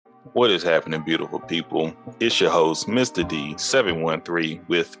What is happening, beautiful people? It's your host, Mr. D713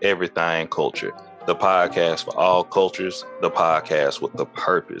 with Everything Culture, the podcast for all cultures, the podcast with a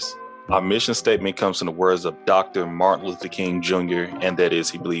purpose. Our mission statement comes from the words of Dr. Martin Luther King Jr., and that is,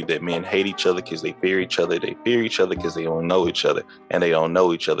 he believed that men hate each other because they fear each other. They fear each other because they don't know each other, and they don't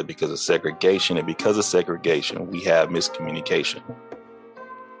know each other because of segregation. And because of segregation, we have miscommunication.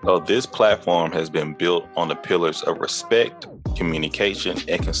 So this platform has been built on the pillars of respect, communication,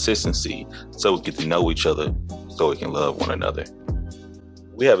 and consistency, so we get to know each other, so we can love one another.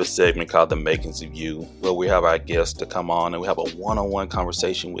 We have a segment called The Makings of You, where we have our guests to come on and we have a one-on-one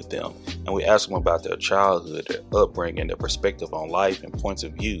conversation with them, and we ask them about their childhood, their upbringing, their perspective on life, and points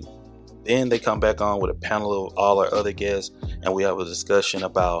of view. Then they come back on with a panel of all our other guests, and we have a discussion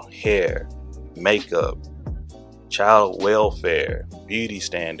about hair, makeup, child welfare, beauty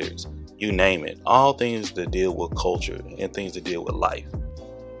standards, you name it. All things that deal with culture and things that deal with life.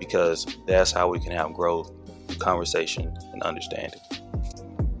 Because that's how we can have growth, conversation, and understanding.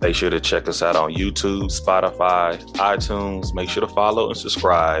 Make sure to check us out on YouTube, Spotify, iTunes. Make sure to follow and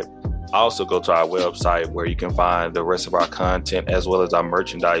subscribe. Also go to our website where you can find the rest of our content as well as our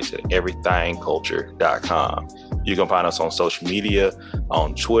merchandise at everythingculture.com. You can find us on social media,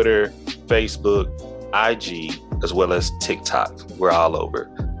 on Twitter, Facebook, IG, as well as TikTok. We're all over.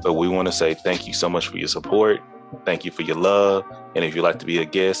 But we want to say thank you so much for your support. Thank you for your love. And if you'd like to be a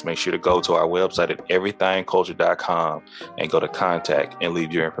guest, make sure to go to our website at everythingculture.com and go to contact and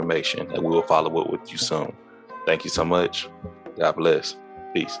leave your information, and we will follow up with you soon. Thank you so much. God bless.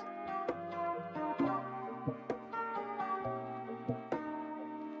 Peace.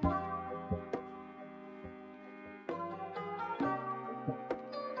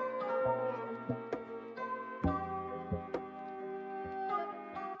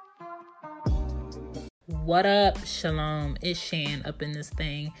 What up, Shalom? It's Shan up in this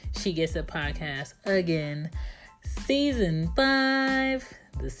thing. She Gets It podcast again. Season 5,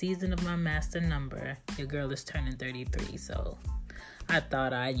 the season of my master number. Your girl is turning 33, so I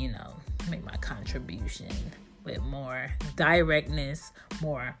thought I'd, make my contribution with more directness,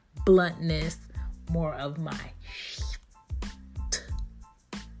 more bluntness, more of my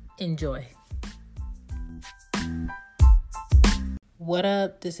enjoy. What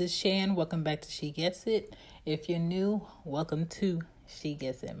up? This is Shan. Welcome back to She Gets It. If you're new, welcome to She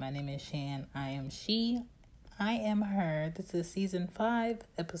Gets It. My name is Shan. I am she. I am her. This is season 5,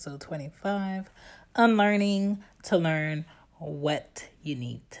 episode 25. Unlearning to learn what you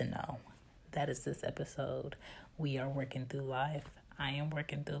need to know. That is this episode. We are working through life. I am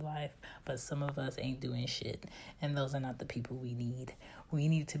working through life, but some of us ain't doing shit. And those are not the people we need. We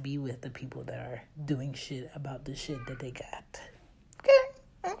need to be with the people that are doing shit about the shit that they got. Okay.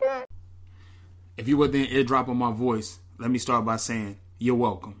 If you were the eardrop of my voice, let me start by saying you're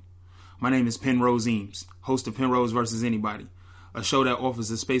welcome. My name is Penrose Eames, host of Penrose vs. Anybody, a show that offers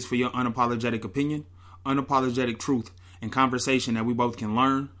a space for your unapologetic opinion, unapologetic truth, and conversation that we both can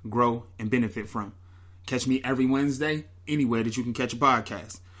learn, grow, and benefit from. Catch me every Wednesday, anywhere that you can catch a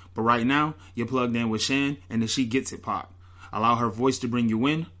podcast. But right now, you're plugged in with Shan and the She Gets It pod. Allow her voice to bring you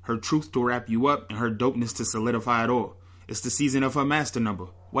in, her truth to wrap you up, and her dopeness to solidify it all. It's the season of her master number.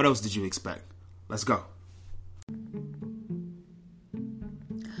 What else did you expect? Let's go.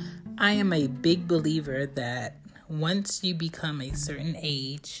 I am a big believer that once you become a certain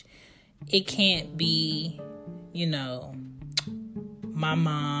age, it can't be, my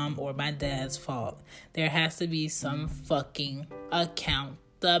mom or my dad's fault. There has to be some fucking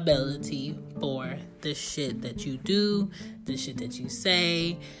accountability for the shit that you do, the shit that you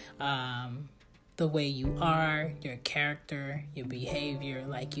say, the way you are, your character, your behavior.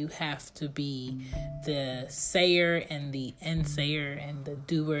 Like, you have to be the sayer and the insayer and the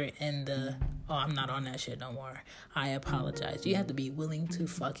doer and the, I'm not on that shit no more, I apologize. You have to be willing to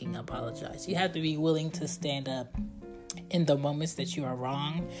fucking apologize. You have to be willing to stand up in the moments that you are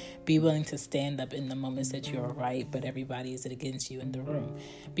wrong. Be willing to stand up in the moments that you are right, but everybody is against you in the room.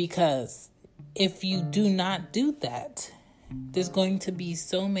 Because if you do not do that, there's going to be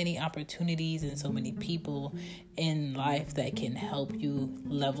so many opportunities and so many people in life that can help you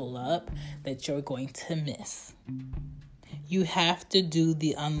level up that you're going to miss. You have to do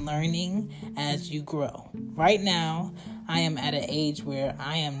the unlearning as you grow. Right now, I am at an age where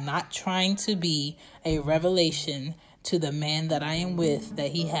I am not trying to be a revelation to the man that I am with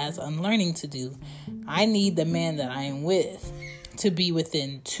that he has unlearning to do. I need the man that I am with to be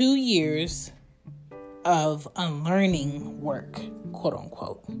within 2 years of unlearning work, quote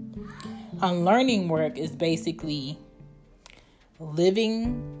unquote. Unlearning work is basically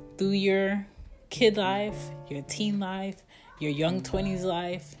living through your kid life, your teen life, your young 20s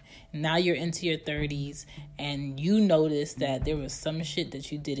life. Now you're into your 30s, and you notice that there was some shit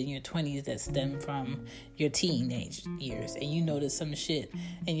that you did in your 20s that stemmed from your teenage years. And you notice some shit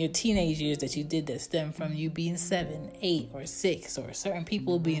in your teenage years that you did that stemmed from you being 7, 8, or 6, or certain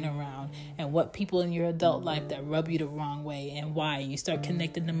people being around, and what people in your adult life that rub you the wrong way and why. And you start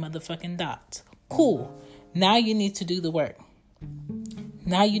connecting the motherfucking dots. Cool. Now you need to do the work.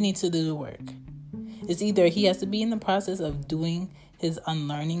 It's either he has to be in the process of doing his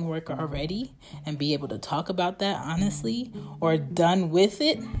unlearning work already and be able to talk about that honestly, or done with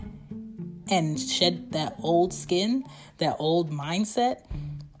it and shed that old skin, that old mindset,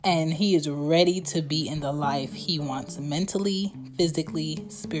 and he is ready to be in the life he wants mentally, physically,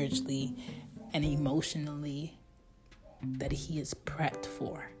 spiritually, and emotionally, that he is prepped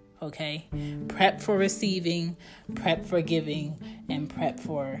for. Okay? Prep for receiving, prep for giving, and prep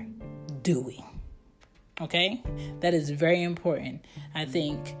for doing. Okay? That is very important. I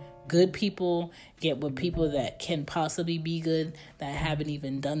think good people get with people that can possibly be good, that haven't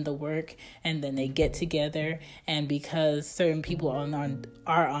even done the work, and then they get together, and because certain people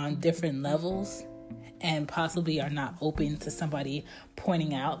are on different levels and possibly are not open to somebody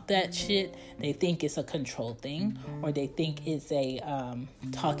pointing out that shit, they think it's a control thing, or they think it's a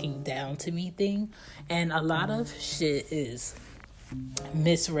talking down to me thing. And a lot of shit is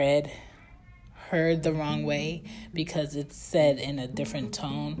misread, heard the wrong way, because it's said in a different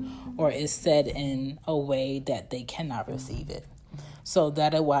tone, or is said in a way that they cannot receive it. So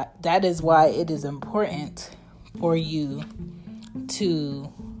that is why it is important for you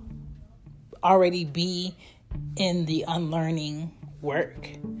to already be in the unlearning work,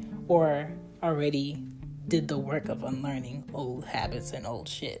 or already did the work of unlearning old habits and old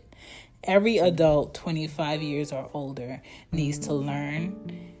shit. Every adult 25 years or older needs to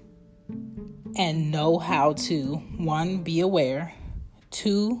learn and know how to, 1, be aware,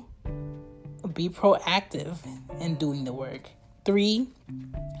 2, be proactive in doing the work, 3,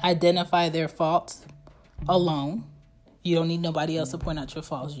 identify their faults alone. You don't need nobody else to point out your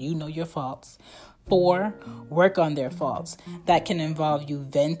faults. You know your faults. 4, work on their faults. That can involve you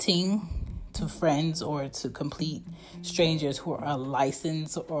venting to friends or to complete strangers who are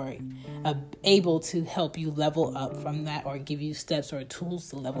licensed or able to help you level up from that, or give you steps or tools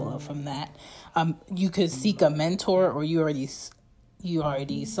to level up from that. You could seek a mentor, or you already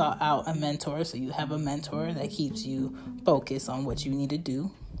sought out a mentor, so you have a mentor that keeps you focused on what you need to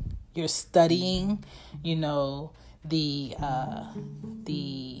do. You're studying,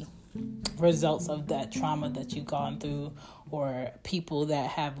 the results of that trauma that you've gone through, or people that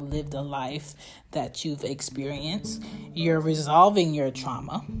have lived a life that you've experienced. You're resolving your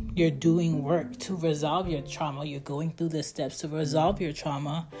trauma. You're doing work to resolve your trauma. You're going through the steps to resolve your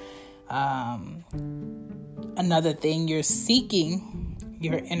trauma. Another thing, you're seeking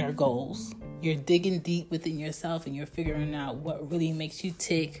your inner goals. You're digging deep within yourself, and you're figuring out what really makes you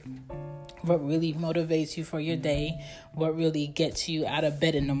tick, what really motivates you for your day, what really gets you out of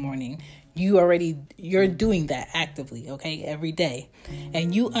bed in the morning. You're doing that actively, okay, every day.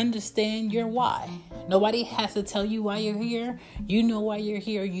 And you understand your why. Nobody has to tell you why you're here. You know why you're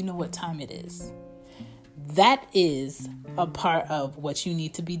here. You know what time it is. That is a part of what you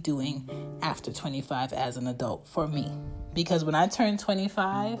need to be doing after 25 as an adult, for me. Because when I turned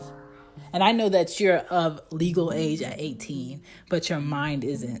 25, and I know that you're of legal age at 18, but your mind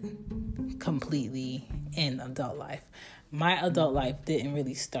isn't completely in adult life. My adult life didn't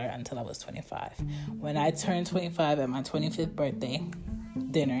really start until I was 25. When I turned 25 at my 25th birthday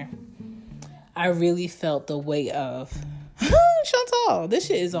dinner, I really felt the weight of, Chantal, this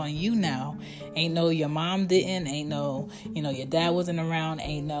shit is on you now. Ain't no your mom didn't, ain't no, your dad wasn't around,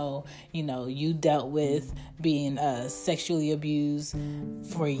 ain't no, you dealt with being sexually abused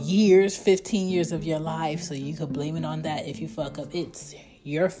for years, 15 years of your life, so you could blame it on that if you fuck up.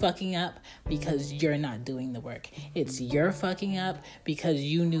 You're fucking up because you're not doing the work. It's you're fucking up because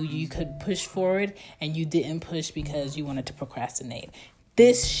you knew you could push forward and you didn't push because you wanted to procrastinate.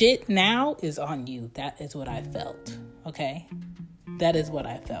 This shit now is on you. That is what I felt. Okay? That is what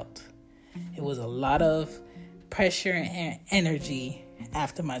I felt. It was a lot of pressure and energy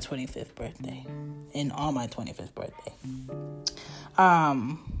after my 25th birthday. And on my 25th birthday.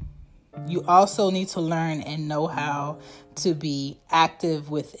 You also need to learn and know how to be active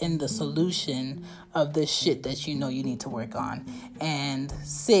within the solution of the shit that you know you need to work on. And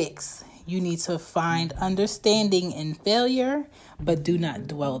 6, you need to find understanding in failure, but do not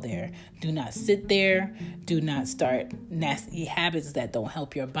dwell there. Do not sit there. Do not start nasty habits that don't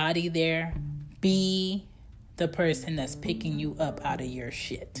help your body there. Be the person that's picking you up out of your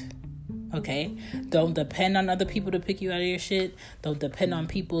shit. Okay? Don't depend on other people to pick you out of your shit. Don't depend on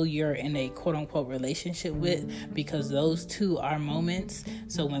people you're in a quote-unquote relationship with, because those two are moments.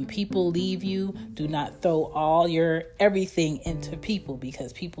 So when people leave you, do not throw all your everything into people,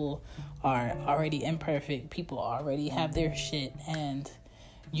 because people are already imperfect. People already have their shit, and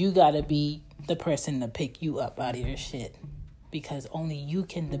you gotta be the person to pick you up out of your shit, because only you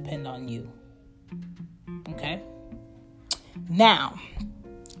can depend on you. Okay? Now,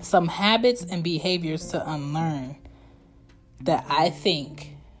 some habits and behaviors to unlearn that I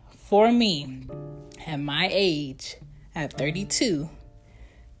think, for me, at my age, at 32,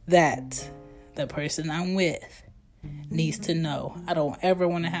 that the person I'm with needs to know. I don't ever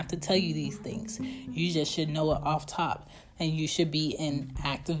want to have to tell you these things. You just should know it off top, and you should be in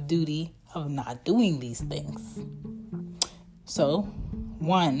active duty of not doing these things. So,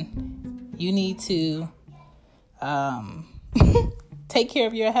 1, you need to take care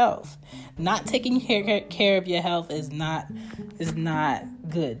of your health. Not taking care of your health is not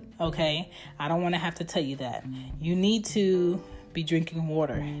good, okay? I don't want to have to tell you that. You need to be drinking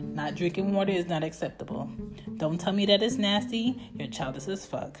water. Not drinking water is not acceptable. Don't tell me that it's nasty. You're childish as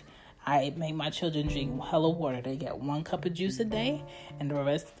fuck. I make my children drink hella water. They get 1 cup of juice a day, and the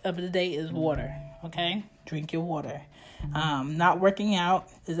rest of the day is water, okay? Drink your water. Not working out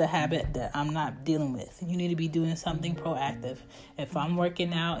is a habit that I'm not dealing with. You need to be doing something proactive. If I'm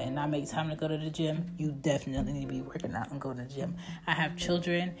working out and I make time to go to the gym, you definitely need to be working out and go to the gym. I have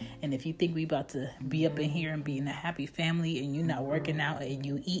children, and if you think we about to be up in here and be in a happy family, and you not working out, and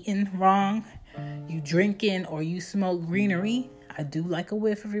you eating wrong, you drinking, or you smoke greenery, I do like a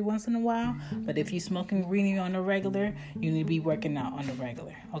whiff every once in a while, but if you smoking greenery on the regular, you need to be working out on the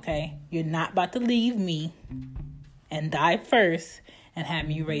regular, okay? You're not about to leave me and die first and have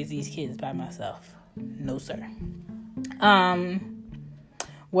me raise these kids by myself. No, sir.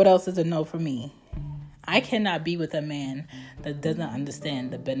 What else is a no for me? I cannot be with a man that doesn't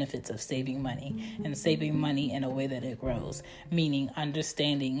understand the benefits of saving money, and saving money in a way that it grows, meaning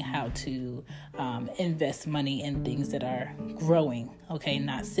understanding how to invest money in things that are growing, okay?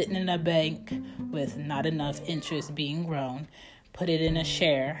 Not sitting in a bank with not enough interest being grown. Put it in a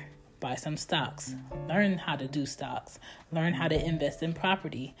share. Buy some stocks. Learn how to do stocks. Learn how to invest in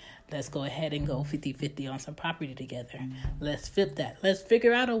property. Let's go ahead and go 50-50 on some property together. Let's flip that. Let's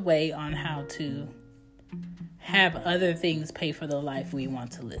figure out a way on how to have other things pay for the life we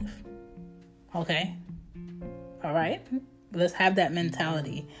want to live. Okay? All right? Let's have that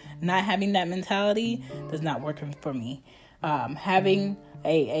mentality. Not having that mentality does not work for me. Having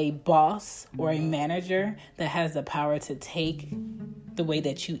a boss or a manager that has the power to take the way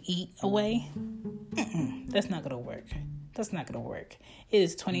that you eat away, that's not going to work. That's not going to work. It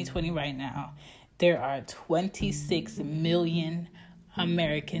is 2020 right now. There are 26 million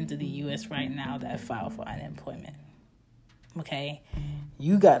Americans in the U.S. right now that file for unemployment. Okay?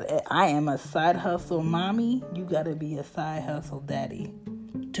 I am a side hustle mommy. You got to be a side hustle daddy.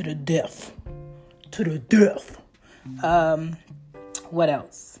 To the death. To the death. What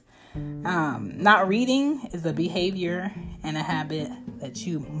else? Not reading is a behavior and a habit that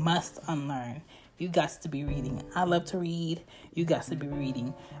you must unlearn. You got to be reading. I love to read. You got to be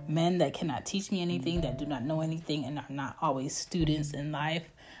reading. Men that cannot teach me anything, that do not know anything, and are not always students in life,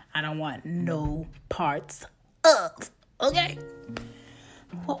 I don't want no parts of. Okay?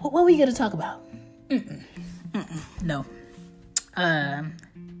 What were you going to talk about? No.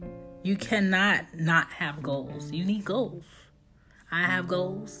 You cannot not have goals. You need goals. I have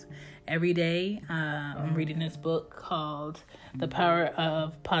goals. Every day, I'm reading this book called The Power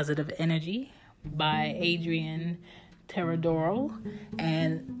of Positive Energy by Adrian Terodoro.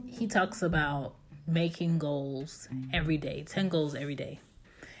 And he talks about making goals every day, 10 goals every day,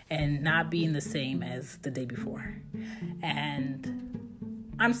 and not being the same as the day before.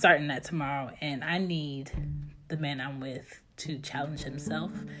 And I'm starting that tomorrow, and I need the man I'm with to challenge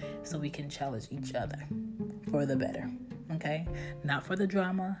himself so we can challenge each other for the better. Okay? Not for the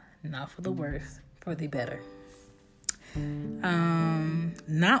drama, not for the worse, for the better.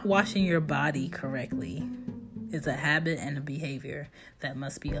 Not washing your body correctly is a habit and a behavior that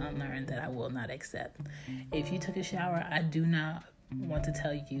must be unlearned, that I will not accept. If you took a shower, I do not want to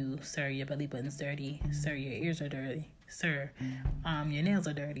tell you, sir, your belly button's dirty. Sir, your ears are dirty. Sir, your nails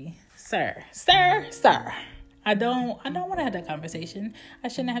are dirty. Sir. I don't want to have that conversation. I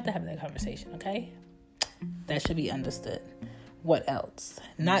shouldn't have to have that conversation, okay? That should be understood. What else?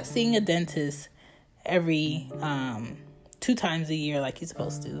 Not seeing a dentist every 2 times a year like you're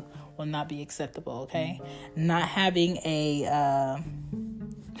supposed to will not be acceptable, okay? Not having a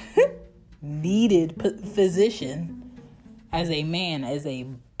needed physician as a man, as a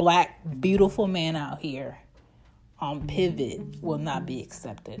black, beautiful man out here on Pivot will not be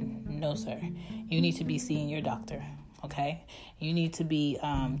accepted. No, sir. You need to be seeing your doctor, okay? You need to be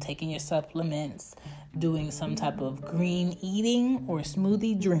taking your supplements, doing some type of green eating or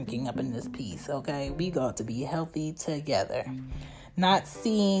smoothie drinking up in this piece, okay? We got to be healthy together. Not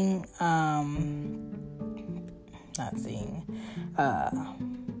seeing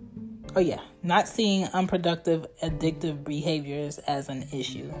unproductive addictive behaviors as an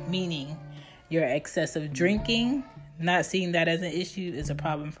issue, meaning your excessive drinking. Not seeing that as an issue is a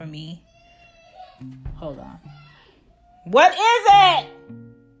problem for me. Hold on. What is it?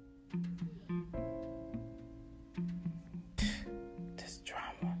 This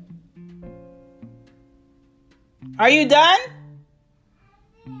drama. Are you done?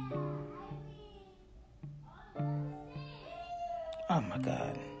 Oh my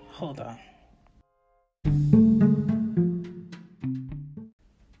God. Hold on.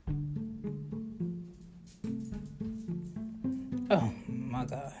 Oh my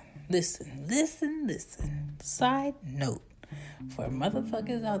God. Listen. Side note for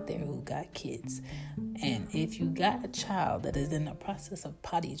motherfuckers out there who got kids. And if you got a child that is in the process of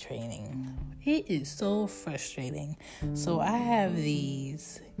potty training, it is so frustrating. So I have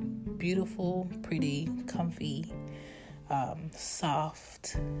these beautiful, pretty, comfy,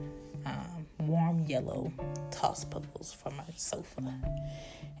 soft, warm yellow toss pillows for my sofa.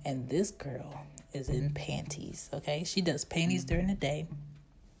 And this girl is in panties, okay? She does panties during the day,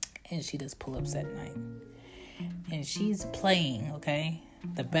 and she does pull-ups at night. And she's playing, okay?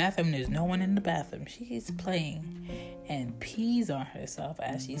 The bathroom, there's no one in the bathroom. She's playing and pees on herself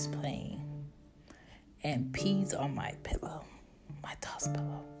as she's playing. And pees on my pillow, my toss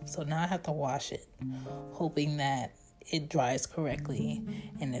pillow. So now I have to wash it, hoping that it dries correctly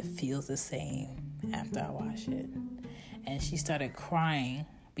and it feels the same after I wash it. And she started crying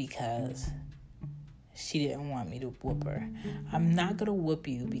because she didn't want me to whoop her. I'm not going to whoop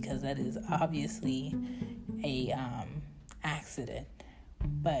you because that is obviously a accident.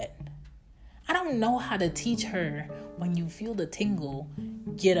 But I don't know how to teach her when you feel the tingle,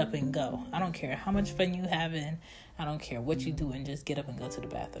 get up and go. I don't care how much fun you having. I don't care what you doing. Just get up and go to the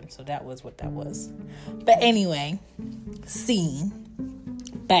bathroom. So that was what that was. But anyway,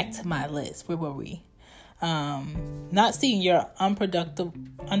 back to my list. Where were we? Not seeing your unproductive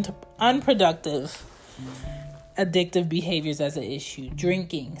addictive behaviors as an issue.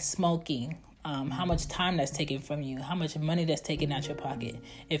 Drinking, smoking, how much time that's taken from you, how much money that's taken out your pocket.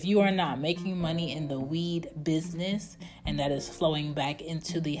 If you are not making money in the weed business and that is flowing back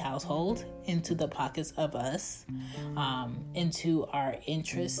into the household, into the pockets of us, into our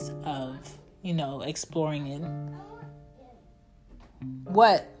interests of, exploring it.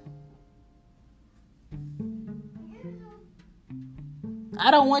 What?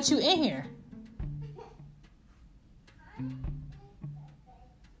 I don't want you in here.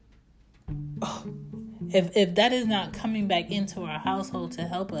 If that is not coming back into our household to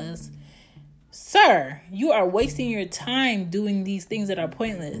help us, sir, you are wasting your time doing these things that are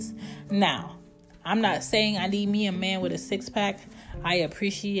pointless. Now, I'm not saying I need me a man with a six-pack. I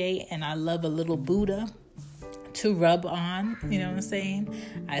appreciate and I love a little Buddha to rub on. You know what I'm saying?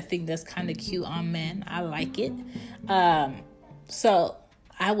 I think that's kind of cute on men. I like it. So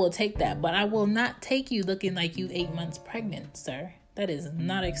I will take that. But I will not take you looking like you 8 months pregnant, sir. That is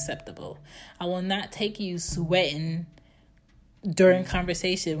not acceptable. I will not take you sweating during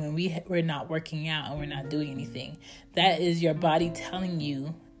conversation when we're not working out and we're not doing anything. That is your body telling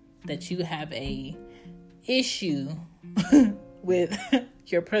you that you have a issue with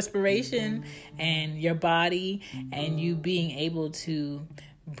your perspiration and your body and you being able to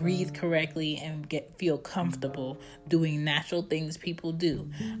breathe correctly and feel comfortable doing natural things people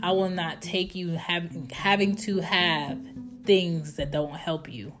do. I will not take you having to have things that don't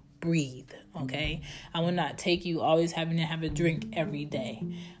help you breathe, okay? I will not take you always having to have a drink every day,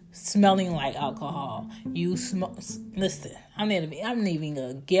 smelling like alcohol. You smoke. Listen, I'm not even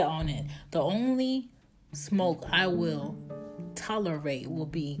gonna get on it. The only smoke I will tolerate will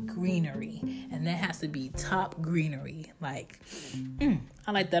be greenery, and that has to be top greenery. Like,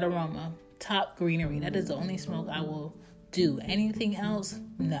 I like that aroma. Top greenery. That is the only smoke I will do. Anything else?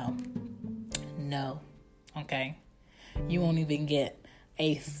 No. Okay. You won't even get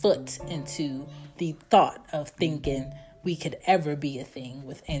a foot into the thought of thinking we could ever be a thing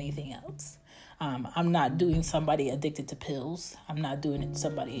with anything else. I'm not doing somebody addicted to pills. I'm not doing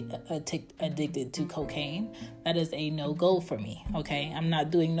somebody addicted to cocaine. That is a no-go for me, okay? I'm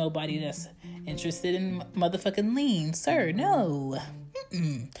not doing nobody that's interested in motherfucking lean. Sir, no.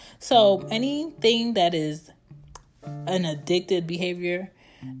 So anything that is an addicted behavior,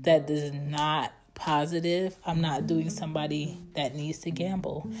 that is not positive, I'm not doing somebody that needs to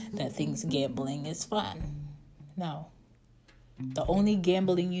gamble, that thinks gambling is fun. No. The only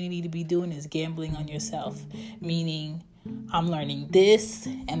gambling you need to be doing is gambling on yourself, meaning I'm learning this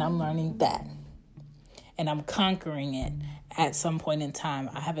and I'm learning that, and I'm conquering it at some point in time.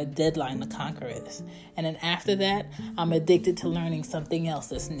 I have a deadline to conquer this. And then after that, I'm addicted to learning something else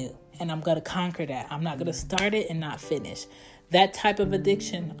that's new. And I'm going to conquer that. I'm not going to start it and not finish. That type of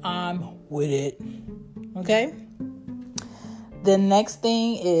addiction, I'm with it. Okay? The next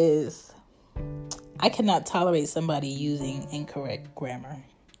thing is, I cannot tolerate somebody using incorrect grammar.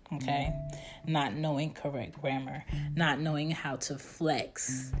 Okay? Not knowing correct grammar. Not knowing how to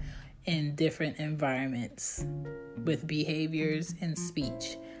flex in different environments with behaviors and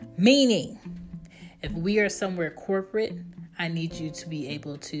speech. Meaning, if we are somewhere corporate, I need you to be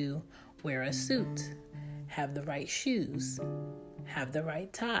able to wear a suit, have the right shoes, have the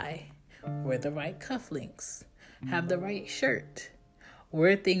right tie, wear the right cufflinks, have the right shirt,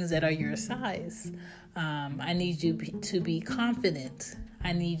 wear things that are your size. I need you to be confident.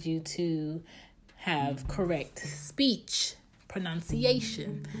 I need you to have correct speech,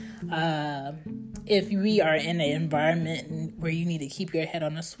 pronunciation. If we are in an environment where you need to keep your head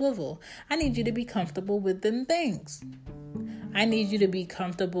on a swivel, I need you to be comfortable with them things. I need you to be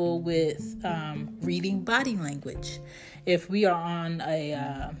comfortable with reading body language. If we are on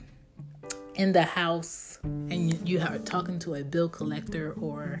in the house and you are talking to a bill collector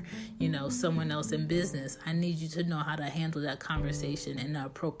or, someone else in business, I need you to know how to handle that conversation in an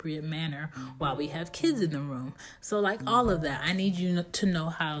appropriate manner while we have kids in the room. So like all of that, I need you to know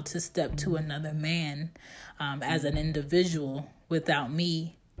how to step to another man as an individual without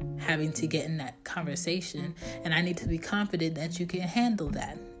me having to get in that conversation. And I need to be confident that you can handle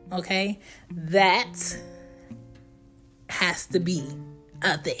that. Okay? That has to be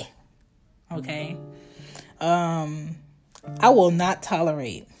a thing. Okay? I will not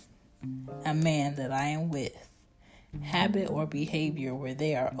tolerate a man that I am with habit or behavior where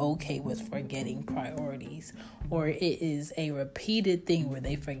they are okay with forgetting priorities, or it is a repeated thing where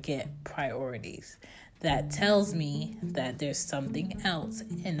they forget priorities. That tells me that there's something else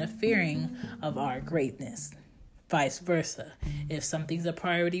interfering of our greatness. Vice versa. If something's a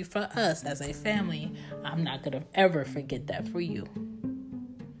priority for us as a family, I'm not going to ever forget that for you.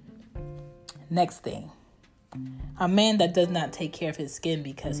 Next thing. A man that does not take care of his skin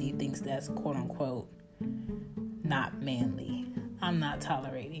because he thinks that's quote unquote not manly. I'm not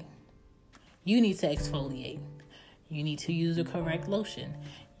tolerating. You need to exfoliate. You need to use the correct lotion.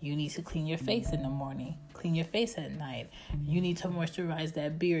 You need to clean your face in the morning. Clean your face at night. You need to moisturize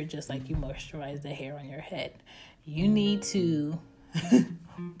that beard just like you moisturize the hair on your head. You need to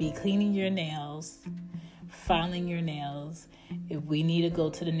be cleaning your nails, filing your nails. If we need to go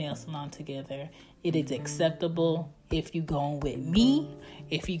to the nail salon together, it is acceptable if you going with me,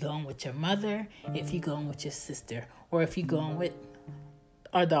 if you going with your mother, if you going with your sister, or if you going with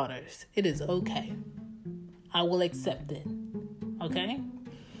our daughters. It is okay. I will accept it. Okay?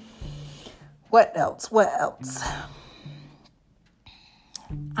 What else?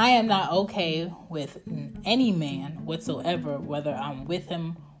 I am not okay with any man whatsoever, whether I'm with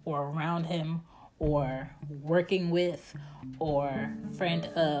him or around him or working with or friend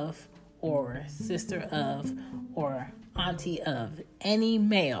of or sister of or auntie of any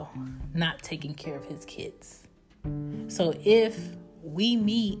male not taking care of his kids. So if we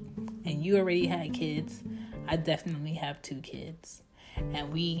meet and you already had kids, I definitely have 2 kids,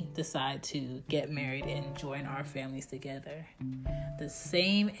 and we decide to get married and join our families together, the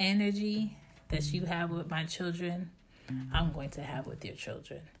same energy that you have with my children, I'm going to have with your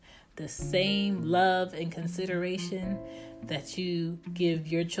children. The same love and consideration that you give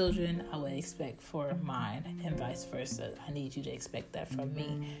your children, I would expect for mine, and vice versa. I need you to expect that from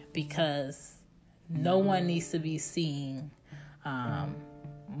me, because no one needs to be seeing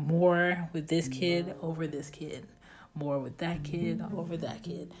more with this kid over this kid, more with that kid over that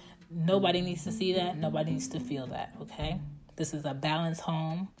kid. Nobody needs to see that. Nobody needs to feel that, okay? This is a balanced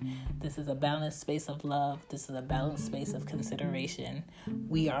home. This is a balanced space of love. This is a balanced space of consideration.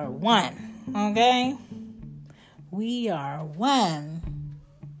 We are one, okay? We are one.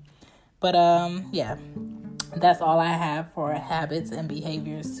 But, yeah, that's all I have for habits and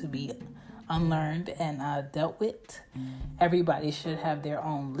behaviors to be unlearned and dealt with. Everybody should have their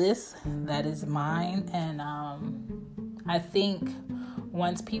own list. That is mine. And I think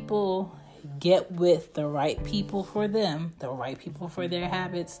once people get with the right people for them, the right people for their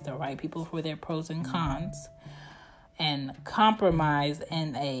habits, the right people for their pros and cons, and compromise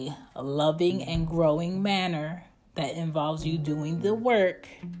in a loving and growing manner that involves you doing the work,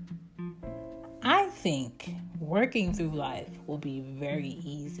 I think working through life will be very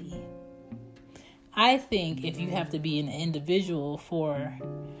easy. I think if you have to be an individual for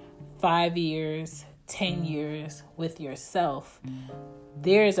 5 years, 10 years with yourself,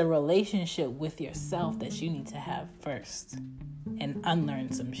 there's a relationship with yourself that you need to have first and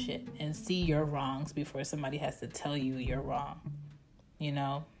unlearn some shit and see your wrongs before somebody has to tell you you're wrong. You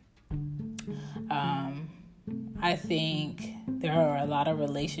know? I think there are a lot of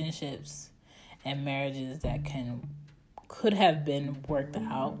relationships and marriages that could have been worked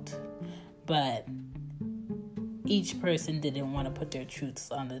out, but each person didn't want to put their truths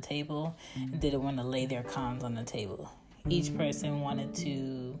on the table and didn't want to lay their cons on the table. Each person wanted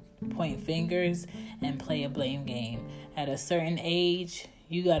to point fingers and play a blame game. At a certain age,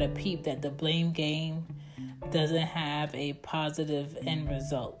 you got to peep that the blame game doesn't have a positive end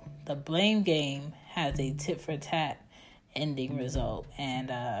result. The blame game has a tit-for-tat ending result, and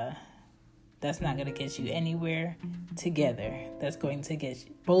that's not going to get you anywhere together. That's going to get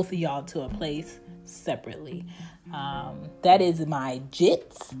both of y'all to a place separately. That is my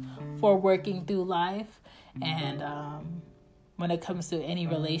jits for working through life. And when it comes to any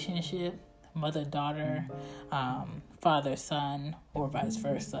relationship, mother-daughter, father-son, or vice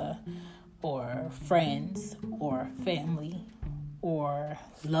versa, or friends, or family, or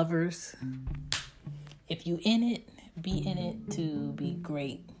lovers, if you in it, be in it to be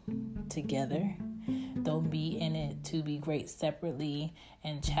great together. Don't be in it to be great separately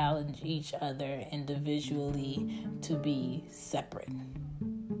and challenge each other individually to be separate.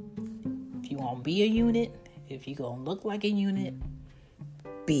 If you want to be a unit, if you going to look like a unit,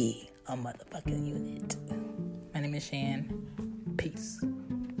 be a motherfucking unit. My name is Shan. Peace.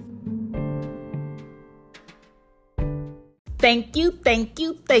 Thank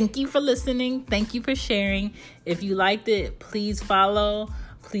you for listening. Thank you for sharing. If you liked it, please follow.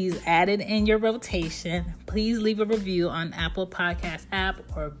 Please add it in your rotation. Please leave a review on Apple Podcast app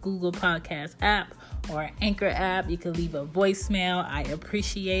or Google Podcast app or Anchor app. You can leave a voicemail. I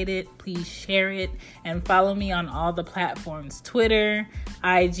appreciate it. Please share it and follow me on all the platforms: Twitter,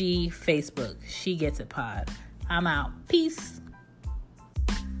 IG, Facebook. She Gets It Pod. I'm out. Peace.